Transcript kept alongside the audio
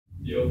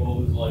Yo, what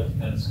was it like to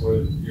kind of score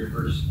your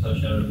first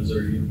touchdown in a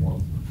Missouri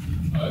uniform?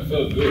 It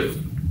felt good.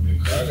 The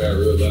crowd got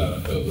real loud.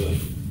 I felt good.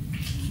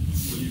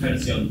 What did you kind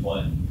of see on the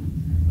play?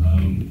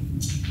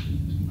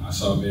 I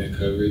saw man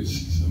coverage,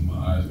 so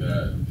my eyes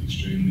got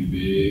extremely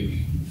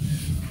big.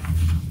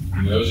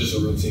 And, it was just a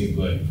routine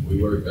play.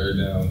 We worked third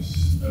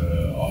downs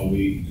all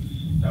week.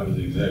 That was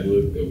the exact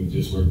look that we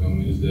just worked on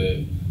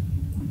Wednesday.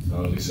 So I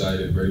was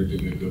excited. Brady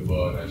threw me a good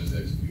ball, and I just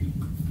executed.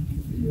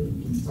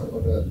 When you talk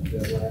about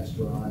that last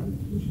drive,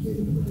 which you gave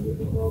them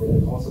the wrong,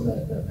 and also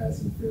that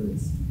pass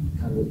interference,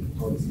 kind of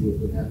hard to see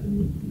what would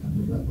happen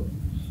with that play.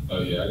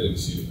 Oh yeah, I didn't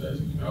see the pass.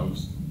 I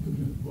was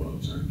looking at the ball,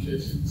 trying to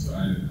catch it, so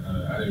I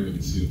didn't really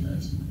see the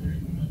pass. I'm gonna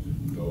have to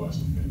go watch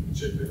the film and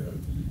check that out.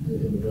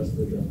 And the rest of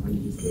the drive, how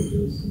you just think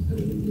there was some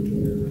penalties in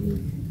there,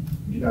 and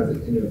you guys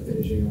ended up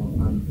finishing off.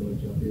 How do you feel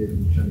like y'all did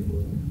and trying to go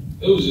in?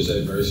 It was just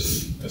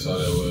adversity. That's all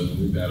that was.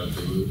 We battled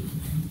through it.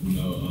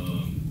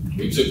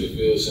 We took the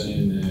field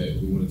saying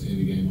that we wanted to end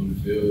the game on the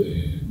field,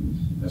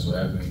 and that's what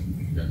happened.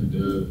 We got the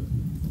dub.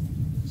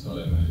 That's all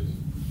that matters.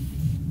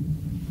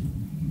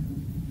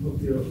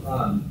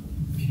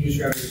 Can you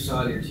describe your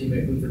son, your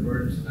teammate Luther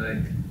Burns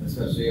tonight,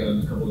 especially on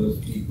a couple of those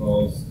deep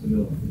balls in the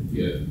middle?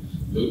 Yeah,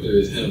 Luther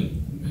is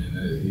him,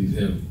 man. He's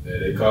him.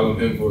 They call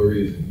him for a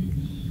reason.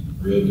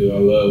 He real deal. I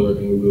love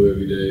working with Lou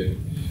every day,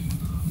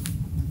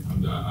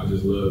 and I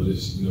just love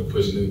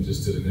pushing him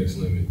just to the next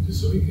limit,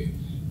 just so he can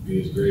be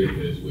as great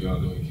as we all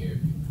know he can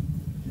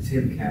be. Is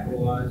him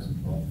capitalized?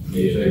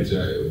 Yeah,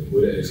 exactly.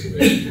 With an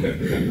exclamation.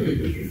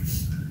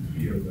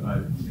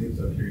 James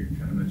up here, you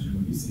kind of mentioned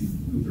when you see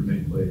Luther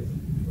make plays,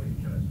 like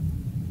he kind of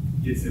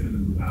gets him in the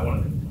move. I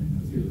want to make a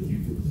play. Do you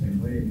feel the same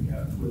way? And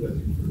kind of what does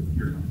that do for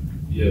your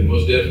company? Yeah,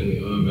 most definitely.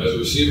 As a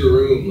receiver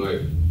room,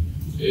 like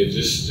it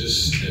just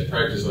at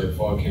practice, like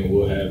fall camp,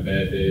 we'll have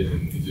bad days,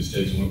 and it just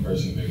takes one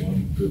person to make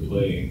one good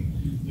play,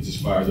 and it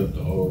just fires up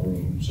the whole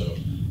room. So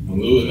when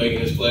Lou was making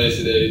his plays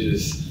today, it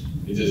just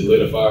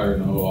lit a fire in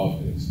the whole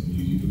offense. And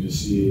you can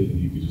just see it, and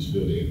you can just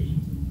feel the energy.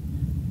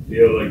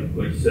 Theo,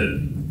 like you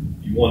said,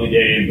 you won the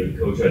game, but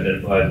coach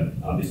identified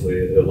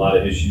obviously a lot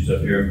of issues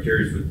up here. I'm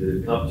curious, with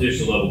the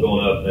competition level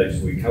going up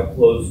next week, how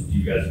close do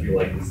you guys feel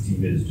like this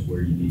team is to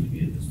where you need to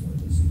be at this point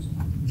this season?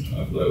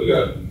 I feel like we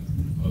got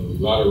a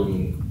lot of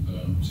room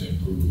to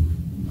improve.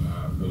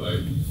 I feel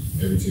like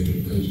every team in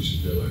the country should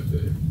feel like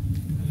that.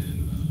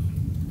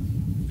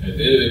 And at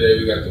the end of the day,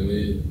 we got the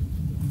win,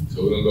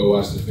 so we're gonna go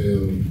watch the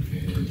film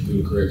and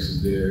do the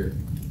corrections there.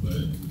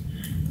 But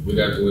we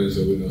got the win,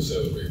 so we're gonna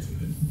celebrate tonight.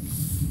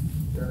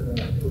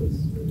 It was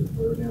the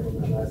third down on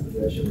that last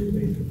possession where you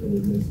made the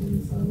defender miss on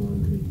the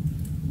sideline.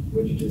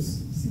 What did you just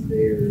see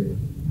there?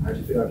 How'd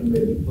you feel like you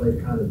made a big play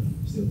kind of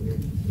simply?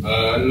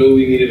 I knew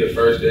we needed a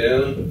first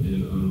down,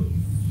 and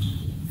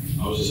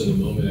I was just in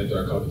the moment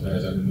after I caught the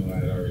pass. I didn't know I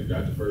had already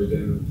got the first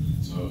down,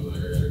 so I was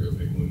like, I gotta go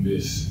make one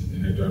miss.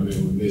 And after I made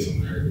one miss, I'm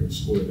like, I gotta go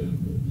score down.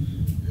 But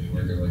it didn't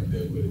work out like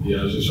that. But yeah,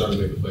 I was just trying to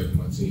make a play for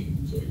my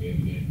team, so we gained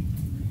the game.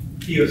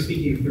 Theo,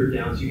 speaking of third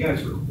downs, you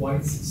guys were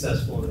quite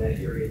successful in that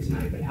area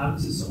tonight, but how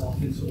does this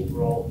offense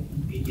overall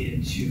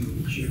begin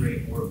to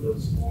generate more of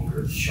those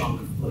longer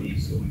chunk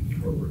plays going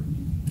forward?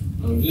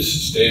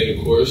 Just staying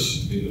the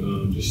course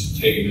and just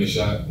taking a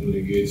shot when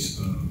it gets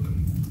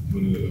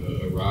when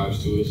it arrives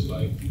to us.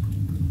 Like,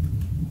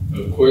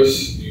 of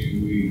course,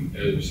 we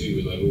as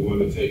receivers, like, we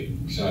want to take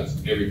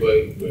shots every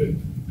play, but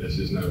that's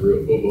just not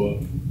real football.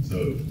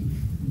 So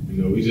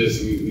we just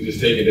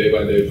take it day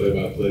by day, play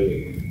by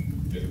play,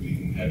 and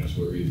everything happens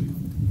for a reason.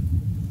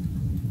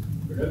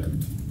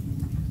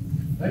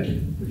 Thank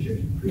you. Appreciate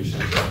it.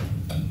 Appreciate it.